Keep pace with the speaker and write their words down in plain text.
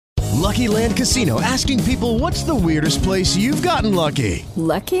Lucky Land Casino, asking people, what's the weirdest place you've gotten lucky?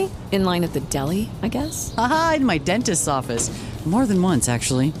 Lucky? In line at the deli, I guess? Aha, in my dentist's office. More than once,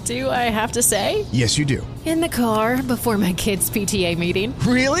 actually. Do I have to say? Yes, you do. In the car before my kids' PTA meeting.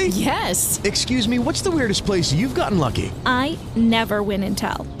 Really? Yes. Excuse me, what's the weirdest place you've gotten lucky? I never win and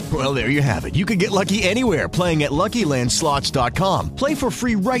tell. Well, there you have it. You can get lucky anywhere, playing at LuckyLandSlots.com. Play for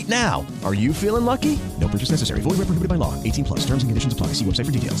free right now. Are you feeling lucky? No purchase necessary. Void where prohibited by law. 18 plus. Terms and conditions apply. See website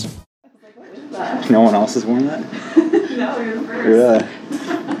for details. No one else has worn that? No, you're the first. Yeah.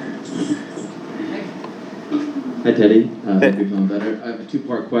 Hi, Teddy. Hope you're feeling better. I have a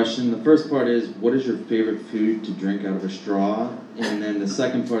two-part question. The first part is, what is your favorite food to drink out of a straw? And then the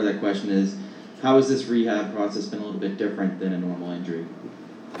second part of that question is, how has this rehab process been a little bit different than a normal injury?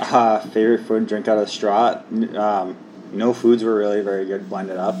 Favorite food, drink out of a straw? No foods were really very good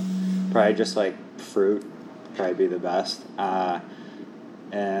blended up. Probably just like fruit, probably be the best.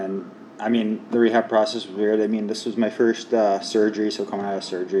 And I mean, the rehab process was weird. I mean, this was my first surgery, so coming out of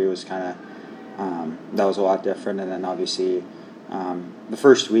surgery was kind of, that was a lot different. And then obviously, the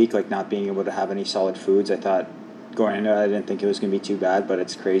first week, like not being able to have any solid foods, I thought going into it, I didn't think it was going to be too bad, but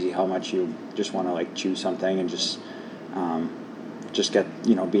it's crazy how much you just want to like chew something and just get,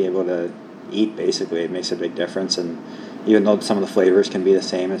 be able to eat basically. It makes a big difference. And even though some of the flavors can be the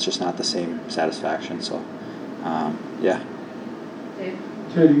same, it's just not the same satisfaction. So, yeah. Dave?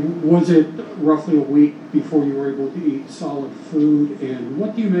 Teddy, was it roughly a week before you were able to eat solid food? And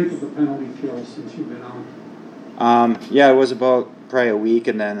what do you make of the penalty kill since you've been on? It was about probably a week,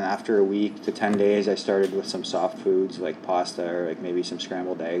 and then after a week to 10 days, I started with some soft foods like pasta or like maybe some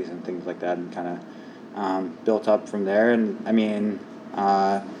scrambled eggs and things like that, and kind of built up from there. And I mean,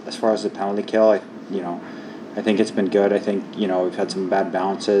 as far as the penalty kill, I think it's been good. I think, we've had some bad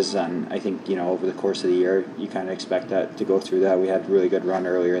bounces, and I think, over the course of the year, you kind of expect that to go through that. We had a really good run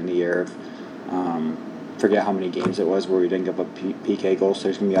earlier in the year of, forget how many games it was where we didn't give up PK goals, so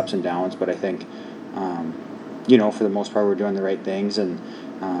there's going to be ups and downs, but I think, for the most part, we're doing the right things, and,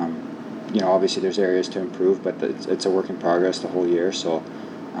 obviously there's areas to improve, but it's a work in progress the whole year, so,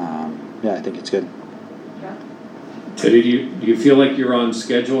 I think it's good. Teddy, do you feel like you're on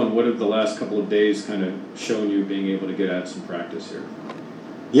schedule, and what have the last couple of days kind of shown you being able to get at some practice here?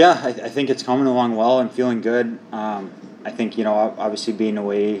 Yeah, I think it's coming along well and feeling good. I think, obviously being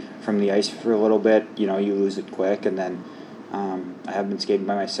away from the ice for a little bit, you lose it quick, and then I have been skating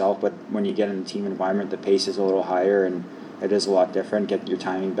by myself, but when you get in the team environment, the pace is a little higher, and it is a lot different. Get your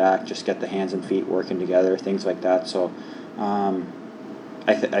timing back, just get the hands and feet working together, things like that. So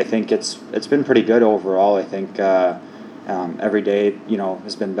I think it's been pretty good overall. I think every day,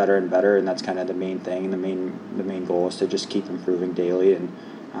 has been better and better, and that's kind of the main thing. The main goal is to just keep improving daily, and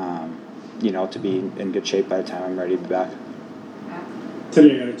to be in good shape by the time I'm ready to be back.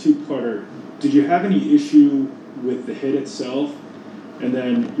 Today I got a two-parter. Did you have any issue with the hit itself? And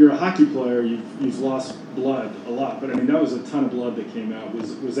then you're a hockey player. You've lost blood a lot, but I mean that was a ton of blood that came out.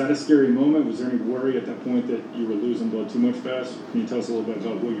 Was that a scary moment? Was there any worry at that point that you were losing blood too much fast? Can you tell us a little bit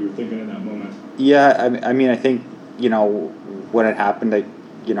about what you were thinking in that moment? Yeah, I mean I think when it happened,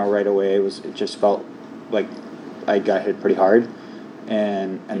 right away it just felt like I got hit pretty hard,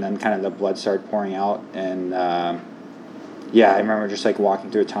 and then kind of the blood started pouring out, and I remember just like walking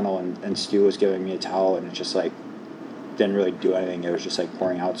through a tunnel, and Stu was giving me a towel, and it just like didn't really do anything. It was just like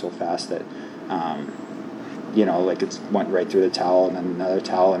pouring out so fast that it went right through the towel and then another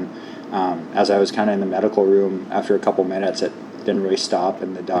towel, and as I was kind of in the medical room after a couple minutes, it didn't really stop,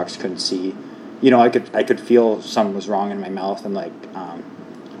 and the docs couldn't see. I could feel something was wrong in my mouth, and like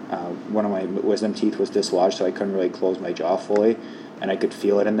one of my wisdom teeth was dislodged, so I couldn't really close my jaw fully, and I could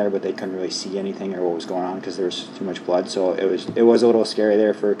feel it in there, but they couldn't really see anything or what was going on because there was too much blood. So it was a little scary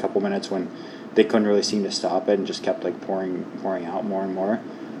there for a couple minutes when they couldn't really seem to stop it and just kept like pouring out more and more.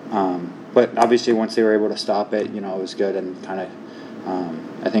 But obviously once they were able to stop it, it was good, and kind of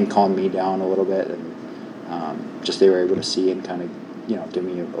I think calmed me down a little bit, and just they were able to see and kind of give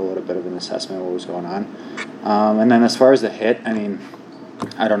me a little bit of an assessment of what was going on. And then as far as the hit, I mean,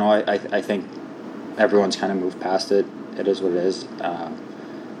 I don't know. I think everyone's kind of moved past it. It is what it is.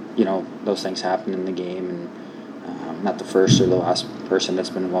 Those things happen in the game, and not the first or the last person that's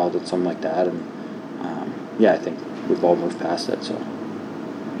been involved in something like that. And I think we've all moved past it. So.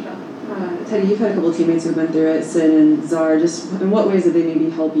 Teddy, you've had a couple of teammates who've been through it, Sid and Czar. Just in what ways did they maybe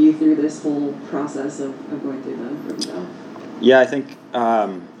help you through this whole process of going through the rehab? Yeah, I think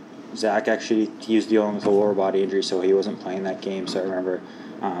Zach actually, he was dealing with a lower body injury, so he wasn't playing that game. So I remember,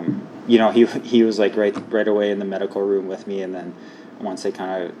 he was like right away in the medical room with me, and then once they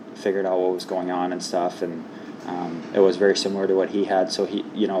kind of figured out what was going on and stuff, and it was very similar to what he had. So he,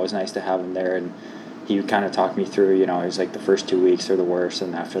 you know, it was nice to have him there, and he kind of talked me through, you know, it was like the first 2 weeks are the worst,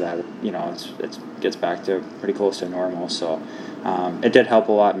 and after that, you know, it gets back to pretty close to normal. So it did help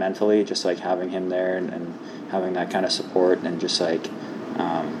a lot mentally, just like having him there and having that kind of support, and just like,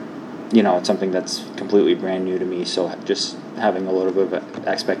 you know, it's something that's completely brand new to me. So just having a little bit of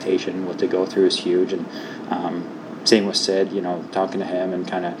expectation what to go through is huge. And same with Sid, you know, talking to him and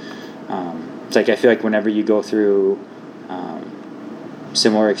kind of, it's like I feel like whenever you go through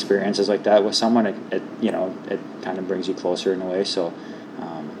similar experiences like that with someone, it you know, it kind of brings you closer in a way. So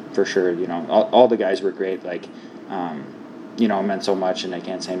for sure, you know, all the guys were great. Like, you know, it meant so much, and I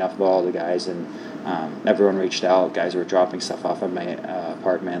can't say enough about all the guys. And everyone reached out. Guys were dropping stuff off at my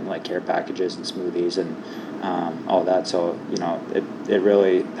apartment, like care packages and smoothies and all that. So, you know, it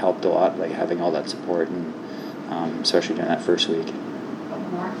really helped a lot, like having all that support, and especially during that first week.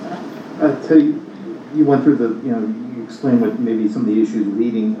 So you went through you explained what maybe some of the issues with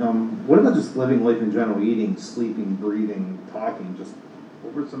eating. What about just living life in general, eating, sleeping, breathing, talking? Just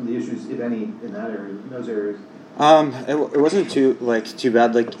what were some of the issues, if any, in that area, in those areas? It wasn't too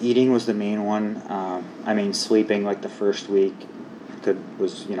bad. Like eating was the main one. I mean, sleeping like the first week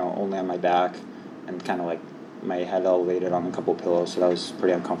was, you know, only on my back and kind of like my head elevated on a couple pillows, so that was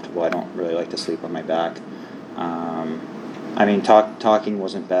pretty uncomfortable. I don't really like to sleep on my back. I mean, talking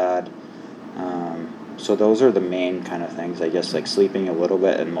wasn't bad. So those are the main kind of things, I guess, like sleeping a little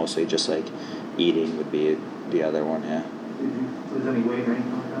bit, and mostly just like eating would be the other one, yeah. Did you lose any weight or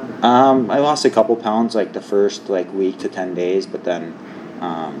anything like that? I lost a couple pounds like the first like week to 10 days, but then,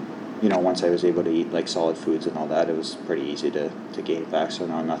 you know, once I was able to eat like solid foods and all that, it was pretty easy to gain back, so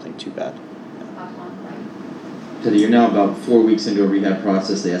no, nothing too bad. So you're now about 4 weeks into a rehab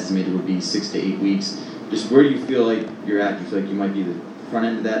process. They estimated it would be 6 to 8 weeks. Just where do you feel like you're at? Do you feel like you might be the front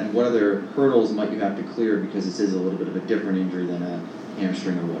end of that? And what other hurdles might you have to clear, because this is a little bit of a different injury than a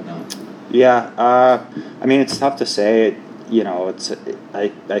hamstring or whatnot? Yeah, I mean, it's tough to say. You know,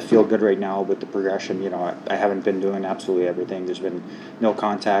 I feel good right now with the progression. You know, I haven't been doing absolutely everything. There's been no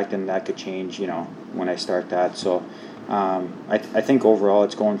contact, and that could change, you know, when I start that. So I think overall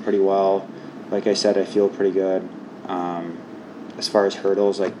it's going pretty well. Like I said, I feel pretty good. As far as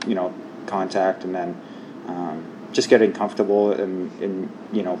hurdles, like, you know, contact, and then just getting comfortable in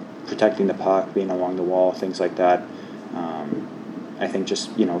you know, protecting the puck, being along the wall, things like that. I think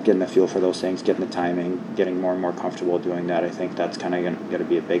just, you know, getting the feel for those things, getting the timing, getting more and more comfortable doing that. I think that's kind of going to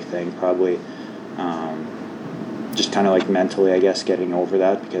be a big thing, probably. Just kind of like mentally, I guess, getting over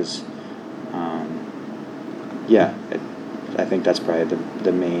that, because, yeah, I think that's probably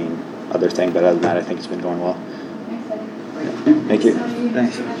the main other thing. But other than that, I think it's been going well. Thank you.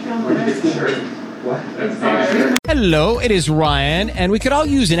 Thanks. Hello, it is Ryan, and we could all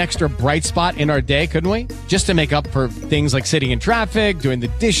use an extra bright spot in our day, couldn't we? Just to make up for things like sitting in traffic, doing the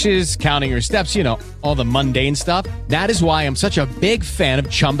dishes, counting your steps, you know, all the mundane stuff. That is why I'm such a big fan of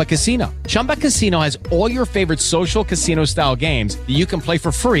Chumba Casino. Chumba Casino has all your favorite social casino-style games that you can play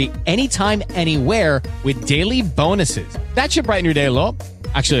for free anytime, anywhere, with daily bonuses. That should brighten your day a little.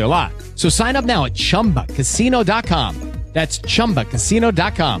 Actually, a lot. So sign up now at ChumbaCasino.com. That's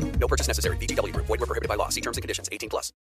ChumbaCasino.com. No purchase necessary. VGW Group. Void where prohibited by law. See terms and conditions. 18+.